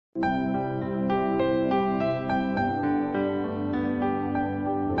Here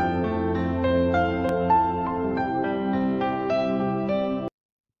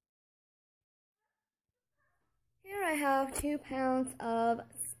I have 2 pounds of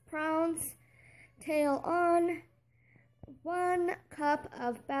prawns, tail on, 1 cup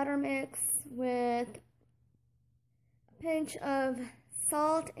of batter mix with a pinch of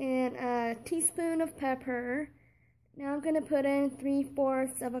salt and a teaspoon of pepper. Now I'm going to put in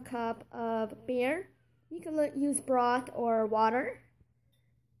 3/4 of a cup of beer. You can use broth or water.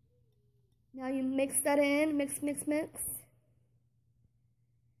 Now you mix that in, mix.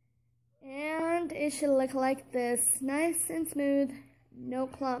 And it should look like this, nice and smooth, no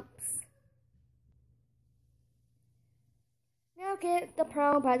clumps. Now get the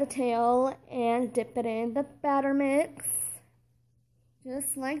prawn by the tail and dip it in the batter mix,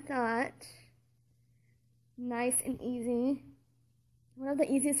 just like that. Nice and easy. One of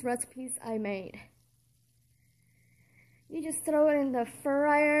the easiest recipes I made. You just throw it in the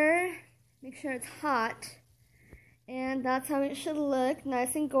fryer, make sure it's hot, and that's how it should look,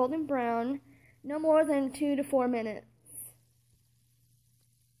 nice and golden brown, no more than 2 to 4 minutes.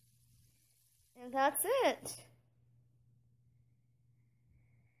 And that's it.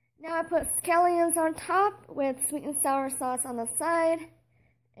 Now I put scallions on top with sweet and sour sauce on the side.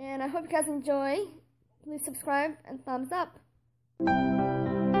 And I hope you guys enjoy. Please subscribe and thumbs up.